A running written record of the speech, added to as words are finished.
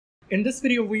In this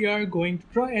video, we are going to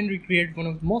try and recreate one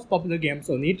of the most popular games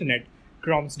on the internet,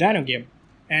 Chrome's Dino Game.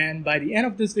 And by the end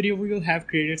of this video, we will have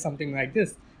created something like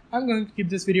this. I'm going to keep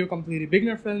this video completely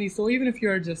beginner friendly, so even if you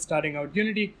are just starting out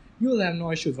Unity, you will have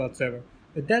no issues whatsoever.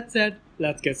 With that said,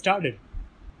 let's get started.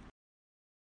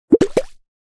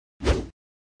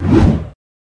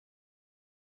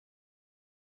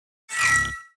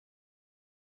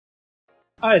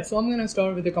 Alright, so I'm going to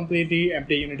start with a completely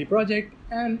empty Unity project,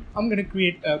 and I'm going to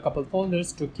create a couple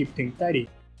folders to keep things tidy.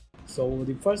 So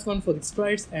the first one for the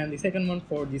sprites and the second one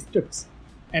for the scripts.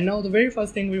 And now the very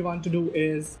first thing we want to do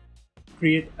is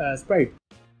create a sprite.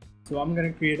 So I'm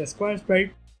going to create a square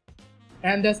sprite,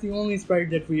 and that's the only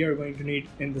sprite that we are going to need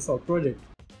in this whole project.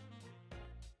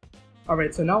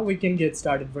 Alright, so now we can get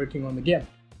started working on the game.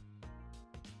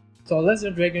 So let's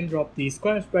just drag and drop the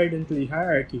square sprite into the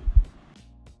hierarchy.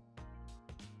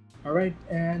 Alright,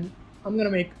 and I'm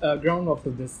gonna make a ground off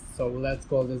of this, so let's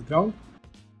call this ground.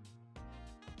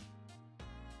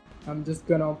 I'm just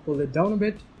gonna pull it down a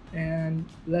bit and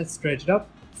let's stretch it up,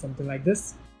 something like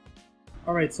this.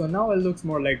 Alright, so now it looks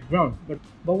more like ground, but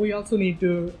we also need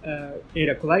to add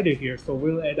a collider here, so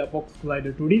we'll add a box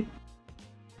collider 2D.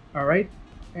 Alright,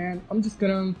 and I'm just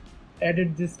gonna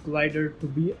edit this collider to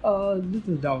be a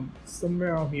little down,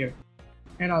 somewhere around here,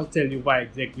 and I'll tell you why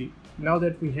exactly. Now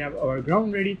that we have our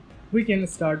ground ready, we can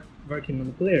start working on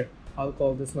the player. I'll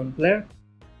call this one player,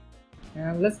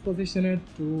 and let's position it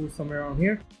to somewhere around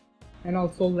here, and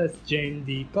also let's change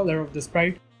the color of the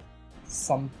sprite,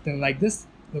 something like this.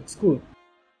 Looks cool.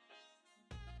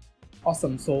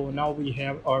 Awesome, so now we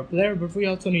have our player, but we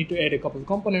also need to add a couple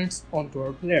components onto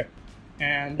our player,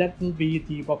 and that will be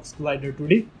the box collider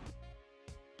 2D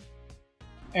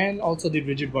and also the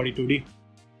rigid body 2D.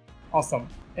 Awesome.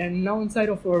 And now inside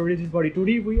of our rigid body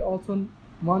 2D, we also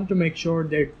want to make sure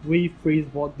that we freeze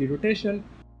both the rotation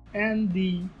and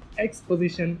the X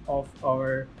position of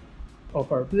our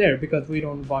player, because we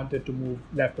don't want it to move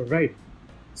left or right.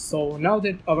 So now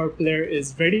that our player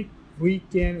is ready, we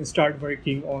can start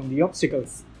working on the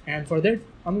obstacles. And for that,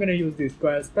 I'm gonna use the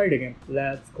square sprite again.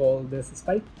 Let's call this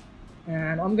spike,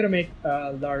 and I'm gonna make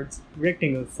a large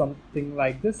rectangle, something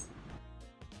like this.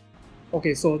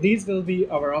 Okay, so these will be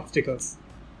our obstacles.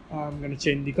 I'm gonna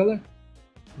change the color,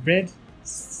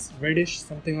 reddish,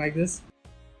 something like this.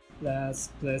 Let's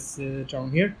place it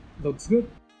around here. Looks good.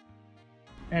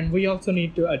 And we also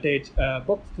need to attach a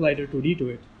box collider 2D to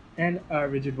it and a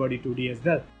rigid body 2D as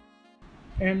well.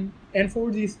 And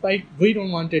for the spike, we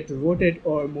don't want it to rotate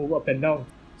or move up and down,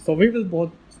 so we will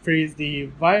both freeze the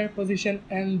Y position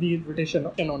and the rotation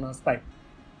on our spike.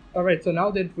 Alright, so now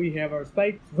that we have our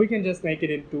spike, we can just make it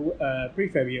into a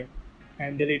prefab here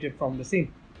and delete it from the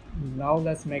scene. Now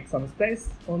let's make some space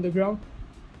on the ground,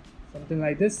 something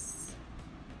like this,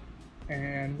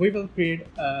 and we will create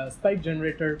a spike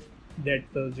generator that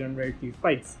will generate the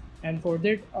spikes. And for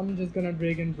that, I'm just gonna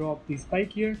drag and drop the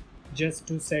spike here just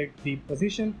to set the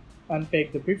position,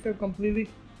 unpack the prefab completely,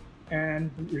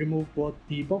 and remove both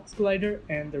the box collider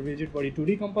and the rigid body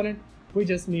 2D component. We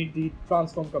just need the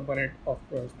transform component of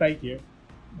our spike here.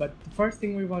 But the first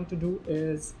thing we want to do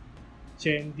is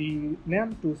change the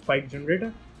name to spike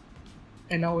generator,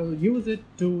 and now we'll use it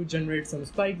to generate some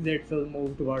spikes that will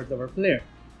move towards our player,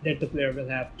 that the player will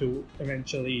have to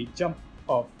eventually jump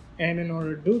off. And in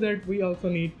order to do that, we also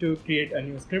need to create a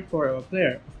new script for our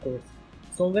player, of course.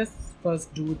 So let's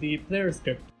first do the player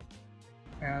script,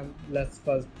 and let's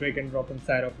first drag and drop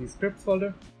inside of the scripts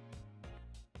folder.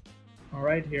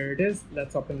 Alright, here it is.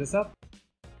 Let's open this up,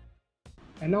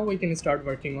 and now we can start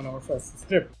working on our first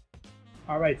script.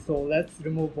 Alright, so let's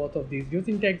remove both of these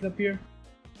using tags up here,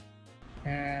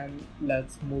 and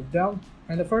let's move down.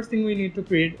 And the first thing we need to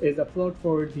create is a float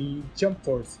for the jump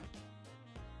force.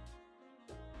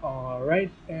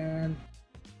 Alright, and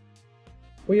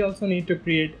we also need to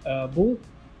create a bool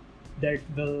that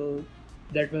will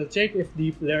check if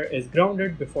the player is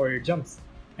grounded before it jumps,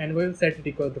 and we'll set it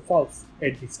equal to false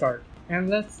at the start. And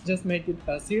let's just make it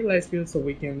a serialized field so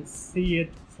we can see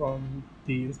it from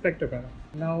the inspector panel.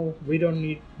 Now we don't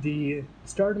need the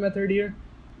start method here.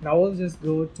 Now we'll just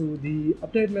go to the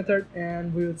update method,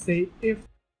 and we'll say if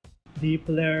the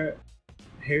player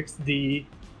hits the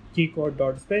key code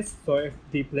dot space, so if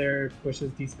the player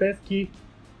pushes the space key,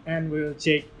 and we'll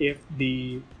check if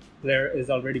the player is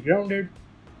already grounded.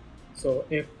 So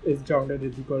if is grounded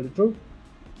is equal to true,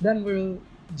 then we'll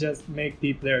just make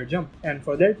the player jump. And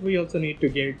for that, we also need to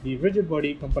get the rigid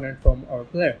body component from our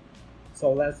player.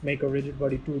 So let's make a rigid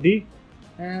body 2D,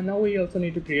 and now we also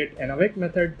need to create an awake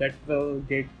method that will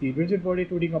get the rigid body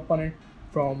 2D component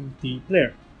from the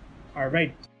player.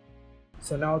 Alright,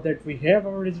 so now that we have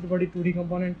our rigid body 2D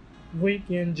component, we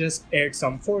can just add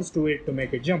some force to it to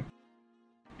make it jump.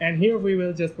 And here we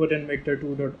will just put in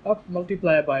vector2.up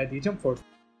multiply by the jump force.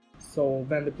 So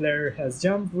when the player has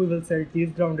jumped, we will set the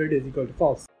isGrounded is equal to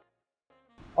false.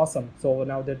 Awesome. So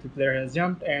now that the player has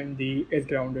jumped and the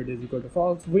isGrounded is equal to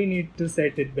false, we need to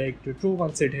set it back to true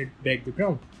once it hit back the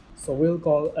ground. So we'll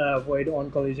call void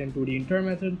onCollision2D inter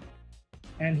method,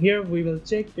 and here we will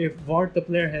check if what the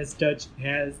player has touched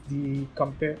has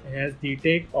the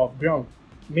tag of ground,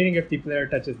 meaning if the player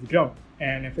touches the ground.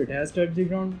 And if it has touched the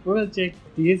ground, we will check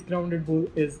if the isGrounded bool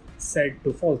is set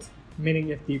to false, meaning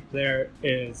if the player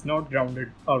is not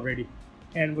grounded already,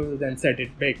 and we will then set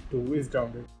it back to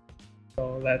isGrounded.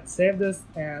 So let's save this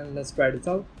and let's try this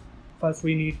out. First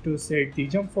we need to set the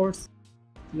jump force.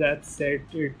 Let's set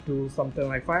it to something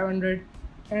like 500,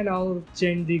 and I'll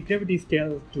change the gravity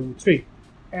scale to 3,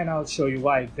 and I'll show you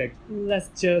why exactly. Let's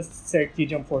just set the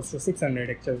jump force to 600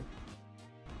 actually.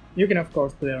 You can of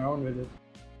course play around with it.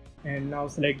 And now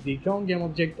select the ground game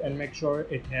object and make sure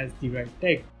it has the right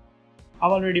tag.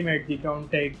 I've already made the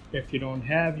ground tag. If you don't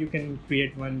have, you can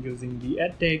create one using the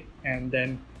add tag and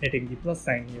then hitting the plus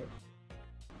sign here.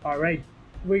 Alright,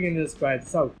 we can just try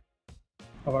this out.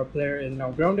 Our player is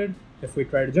now grounded. If we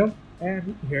try to jump,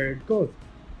 and here it goes.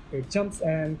 It jumps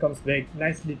and comes back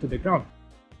nicely to the ground.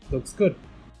 Looks good.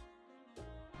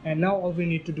 And now all we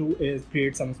need to do is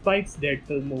create some spikes that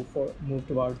will move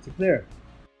towards the player.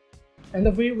 And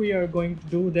the way we are going to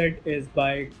do that is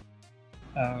by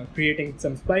creating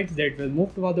some spikes that will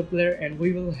move toward the player, and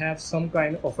we will have some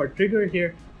kind of a trigger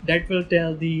here that will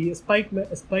tell the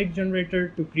spike generator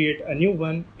to create a new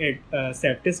one at a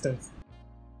set distance.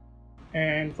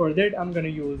 And for that I'm gonna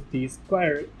use the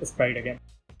square sprite again.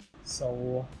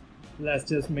 So let's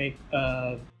just make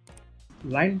a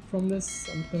line from this,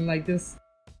 something like this,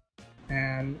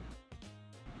 and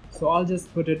so I'll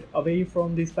just put it away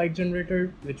from the spike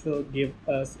generator, which will give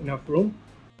us enough room.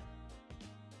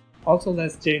 Also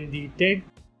let's change the tag.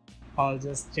 I'll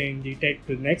just change the tag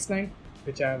to the next line,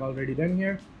 which I have already done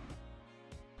here,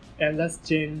 and let's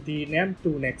change the name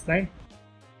to next line.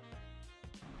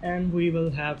 And we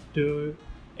will have to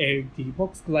add the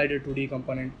box collider 2D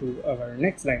component to our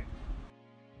next line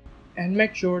and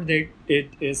make sure that it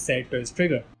is set to its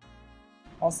trigger.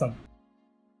 Awesome.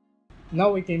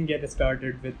 Now we can get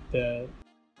started with the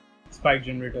spike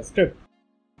generator script.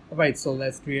 Alright, so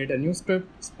let's create a new script,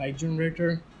 spike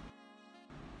generator.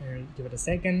 Here, give it a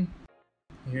second.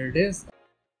 Here it is.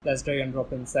 Let's drag and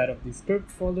drop inside of the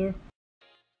script folder.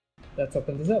 Let's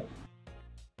open this up.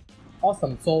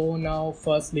 Awesome. So now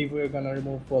firstly we're gonna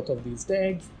remove both of these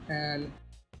tags, and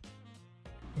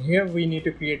here we need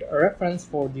to create a reference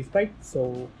for the spike,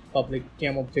 so public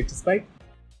game object spike.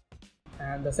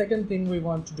 And the second thing we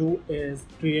want to do is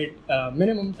create a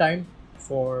minimum speed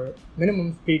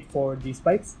for the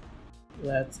spikes.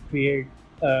 Let's create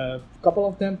a couple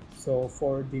of them. So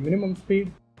for the minimum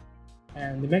speed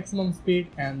and the maximum speed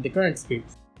and the current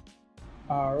speeds.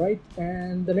 Alright,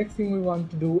 and the next thing we want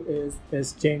to do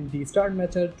is change the start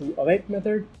method to awake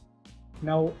method.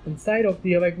 Now inside of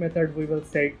the awake method we will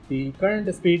set the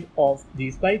current speed of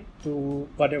the spike to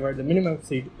whatever the minimum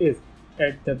speed is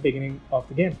at the beginning of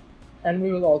the game. And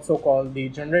we will also call the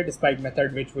generate spike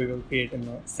method, which we will create in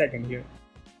a second here.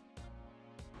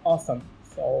 Awesome.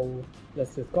 So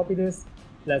let's just copy this.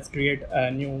 Let's create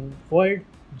a new void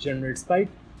generate spike,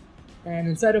 and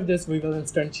inside of this we will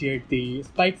instantiate the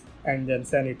spikes and then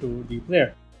send it to the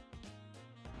player.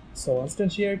 So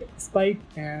instantiate spike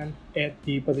and at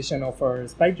the position of our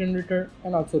spike generator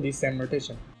and also the same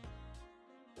rotation.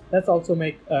 Let's also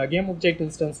make a game object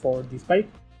instance for the spike,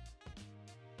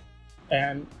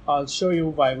 and I'll show you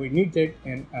why we need it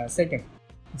in a second.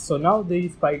 So now the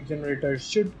spike generator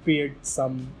should create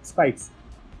some spikes,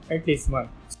 at least one.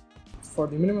 For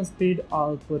the minimum speed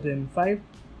I'll put in 5,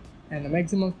 and the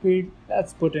maximum speed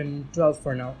let's put in 12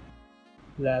 for now.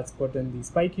 Let's put in the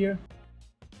spike here,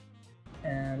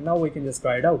 and now we can just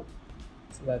try it out.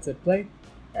 So let's hit play,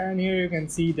 and here you can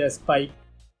see the spike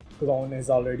clone is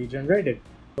already generated.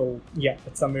 So yeah,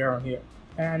 it's somewhere on here,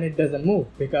 and it doesn't move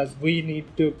because we need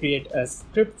to create a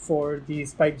script for the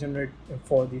spike to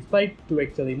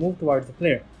actually move towards the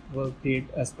player. We'll create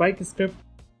a spike script.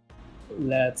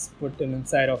 Let's put it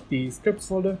inside of the scripts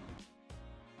folder,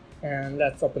 and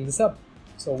let's open this up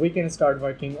so we can start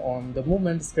working on the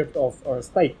movement script of our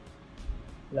spike.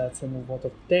 Let's remove both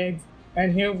of the tags,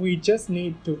 and here we just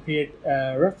need to create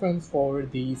a reference for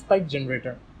the spike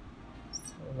generator.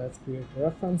 So let's create a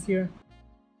reference here.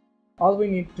 All we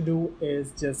need to do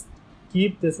is just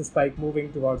keep this spike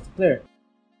moving towards the player,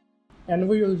 and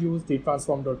we will use the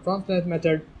transform.translet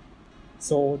method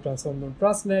So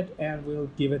transform.translate, and we'll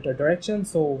give it a direction.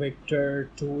 So vector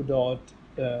 2 dot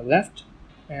left,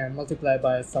 and multiply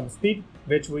by some speed,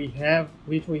 which we have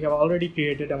already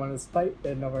created in our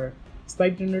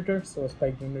spike generator. So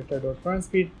spike generator dot current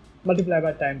speed multiply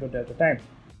by time dot delta time.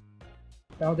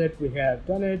 Now that we have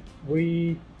done it,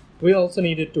 we also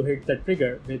needed to hit the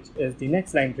trigger, which is the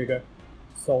next line trigger.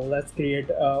 So let's create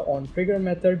a onTrigger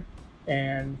method,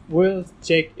 and we'll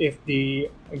check if the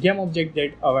game object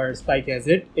that our spike has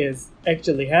hit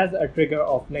actually has a trigger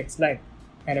of next line.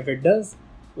 And if it does,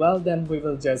 well, then we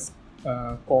will just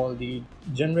call the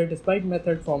generate spike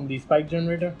method from the spike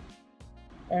generator.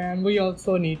 And we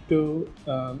also need to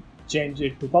change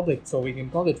it to public so we can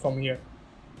call it from here.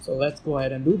 So let's go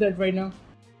ahead and do that right now.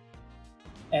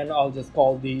 And I'll just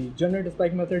call the generate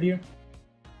spike method here.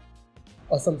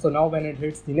 Awesome. So now when it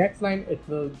hits the next line, it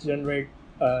will generate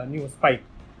a new spike.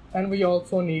 And we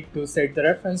also need to set the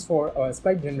reference for our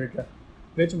spike generator,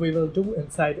 which we will do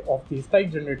inside of the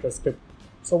spike generator script.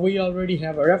 So we already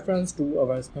have a reference to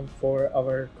for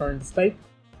our current spike.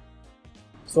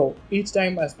 So each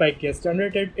time a spike gets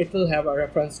generated, it will have a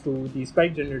reference to the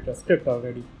spike generator script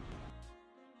already.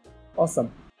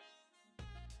 Awesome.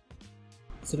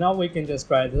 So now we can just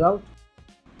try this out.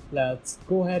 Let's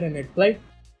go ahead and hit play.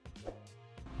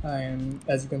 And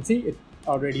as you can see, it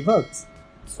already works.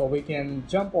 So we can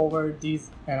jump over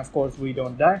these, and of course we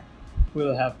don't die.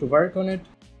 We'll have to work on it.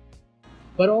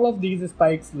 But all of these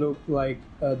spikes look like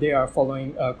they are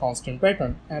following a constant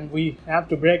pattern, and we have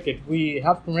to break it. We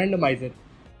have to randomize it.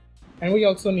 And we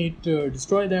also need to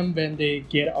destroy them when they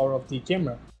get out of the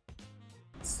camera.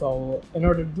 So in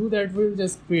order to do that, we'll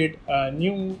just create a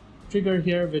new trigger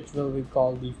here, which we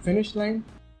call the finish line,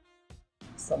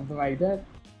 something like that.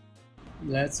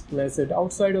 Let's place it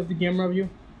outside of the camera view,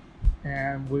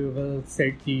 and we will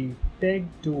set the tag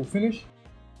to finish.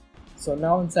 So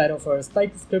now inside of our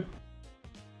spike script,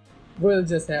 we'll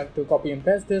just have to copy and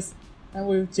paste this, and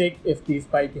we'll check if the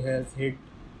spike has hit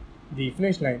the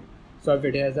finish line. So if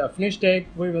it has a finish tag,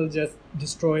 we will just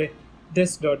destroy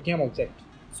this.game object.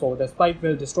 So the spike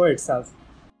will destroy itself.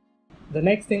 The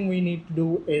next thing we need to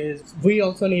do is we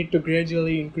also need to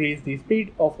gradually increase the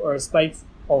speed of our spikes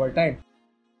over time.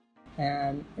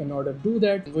 And in order to do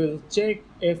that, we'll check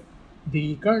if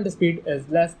the current speed is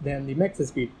less than the max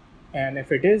speed. And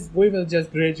if it is, we will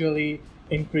just gradually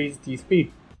increase the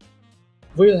speed.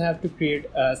 We'll have to create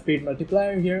a speed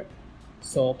multiplier here.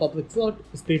 So public float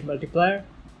speed multiplier,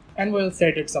 and we'll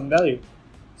set it some value.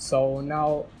 So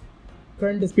now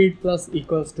current speed plus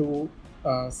equals to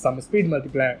some speed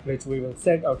multiplier, which we will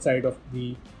set outside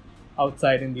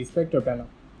in the spectre panel.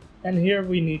 And here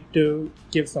we need to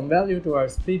give some value to our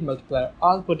speed multiplier.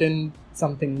 I'll put in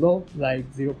something low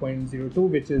like 0.02,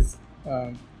 which is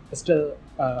still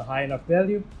a high enough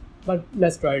value, but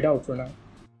let's try it out for now.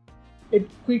 It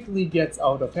quickly gets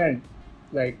out of hand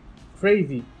like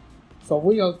crazy, so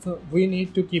we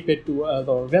need to keep it to a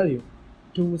lower value,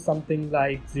 to something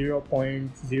like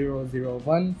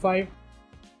 0.0015.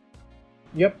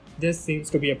 Yep, this seems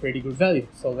to be a pretty good value,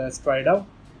 so let's try it out.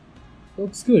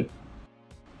 Looks good.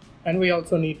 And we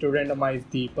also need to randomize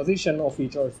the position of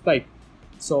each spike.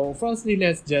 So firstly,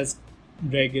 let's just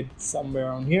drag it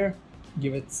somewhere on here,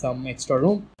 give it some extra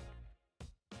room.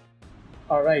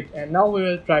 Alright, and now we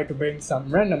will try to bring some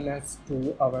randomness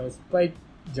to our spike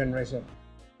generation.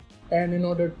 And in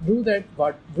order to do that,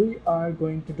 what we are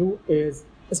going to do is,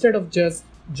 instead of just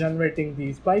generating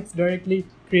the spikes directly,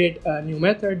 create a new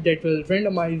method that will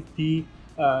randomize the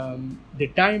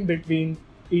time between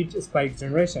each spike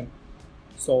generation.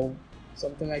 So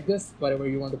something like this, whatever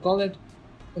you want to call it.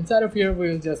 Inside of here,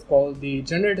 we'll just call the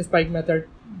generate spike method.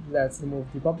 Let's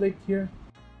remove the public here.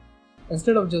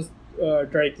 Instead of just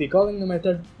directly calling the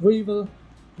method, we will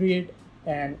create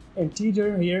an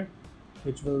integer here,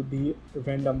 which will be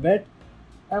random vet,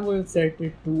 and we'll set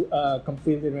it to a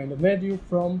completely random value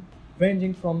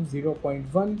ranging from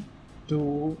 0.1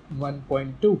 to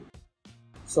 1.2.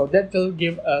 So that will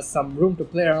give us some room to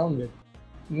play around with.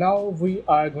 Now we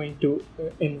are going to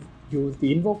use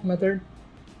the invoke method,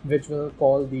 which will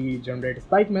call the generate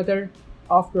spike method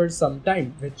after some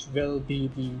time, which will be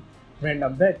the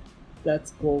random vet.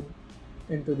 Let's go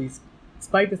into the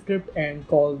spike script and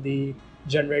call the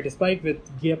generate spike with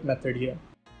gap method here.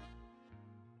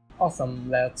 Awesome,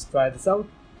 let's try this out.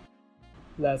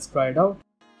 Let's try it out.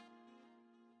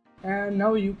 And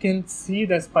now you can see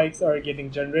the spikes are getting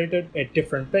generated at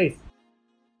different pace.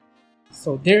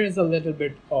 So there is a little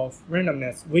bit of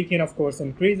randomness. We can of course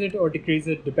increase it or decrease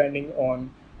it depending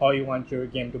on how you want your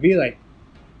game to be like.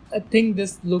 I think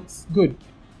this looks good.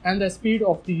 And the speed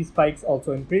of these spikes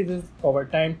also increases over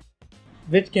time.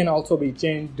 which can also be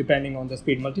changed depending on the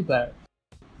speed multiplier.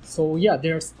 So yeah,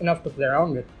 there's enough to play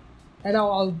around with. And now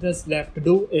all that's left to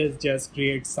do is just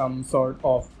create some sort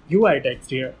of UI text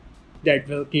here that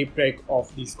will keep track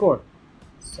of the score.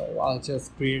 So I'll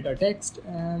just create a text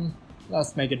and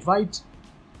let's make it white,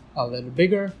 a little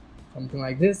bigger, something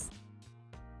like this.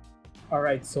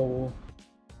 Alright, so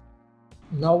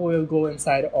now we'll go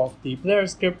inside of the player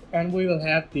script and we will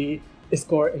have the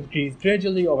score increase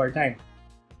gradually over time.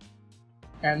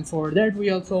 And for that we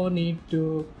also need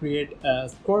to create a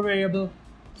score variable.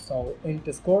 So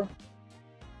int score.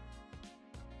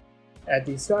 At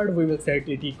the start we will set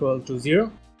it equal to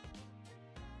 0.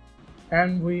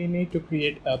 And we need to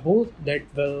create a bool that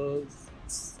will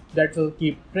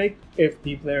keep track if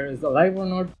the player is alive or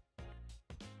not.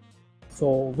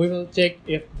 So we will check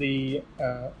if the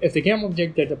game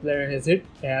object that the player has hit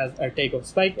has a tag of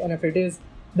spike, and if it is,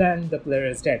 then the player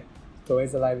is dead. So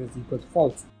is alive is equal to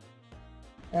false.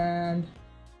 And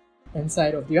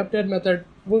inside of the update method,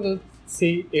 we will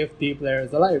see if the player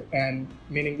is alive, and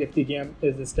meaning if the game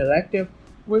is still active,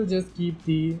 we'll just keep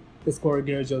the score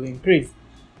gradually increase.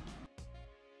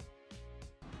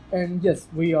 And yes,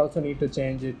 we also need to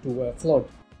change it to a float.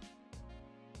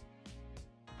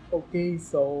 Okay,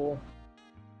 so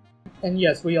and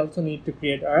yes, we also need to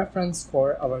create a reference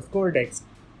for our score text.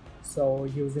 So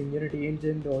using Unity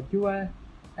engine.ui,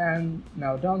 and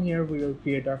now down here we will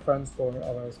create a reference for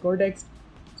our score text.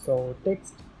 So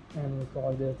text, and we'll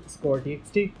call this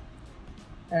score.txt,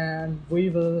 and we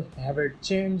will have it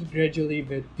change gradually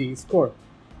with the score,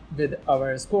 with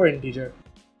our score integer.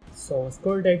 So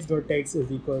score text.text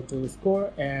is equal to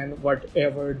score and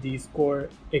whatever the score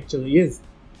actually is,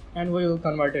 and we will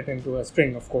convert it into a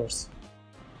string, of course.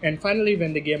 And finally,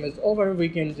 when the game is over, we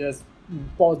can just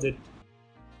pause it,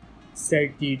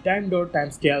 set the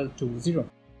time.timescale to 0,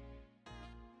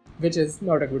 which is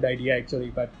not a good idea actually,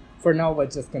 but for now we're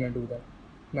just gonna do that.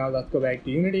 Now let's go back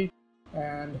to Unity,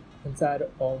 and inside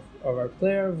of our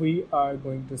player we are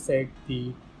going to set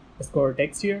the score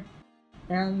text here,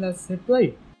 and let's hit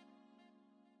play.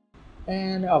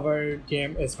 And our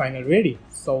game is finally ready,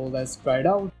 so let's try it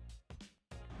out.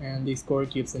 And the score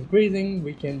keeps increasing.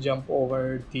 We can jump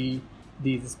over these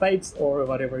spikes or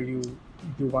whatever you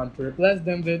want to replace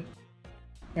them with,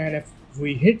 and if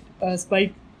we hit a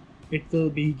spike, it will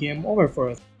be game over for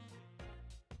us.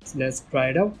 So let's try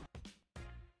it out.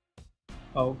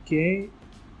 Okay,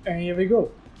 and here we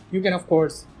go. You can of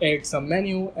course add some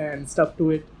menu and stuff to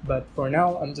it, but for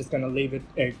now I'm just gonna leave it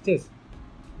as this.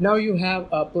 Now you have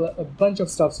a bunch of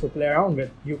stuff to play around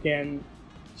with. You can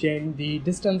change the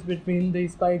distance between the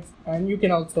spikes, and you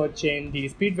can also change the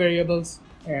speed variables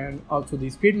and also the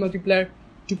speed multiplier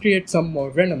to create some more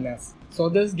randomness. So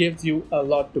this gives you a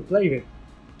lot to play with.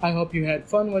 I hope you had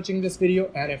fun watching this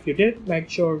video, and if you did, make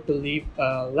sure to leave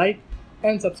a like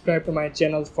and subscribe to my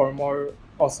channel for more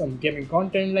awesome gaming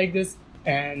content like this.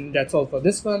 And that's all for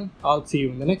this one. I'll see you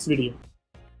in the next video.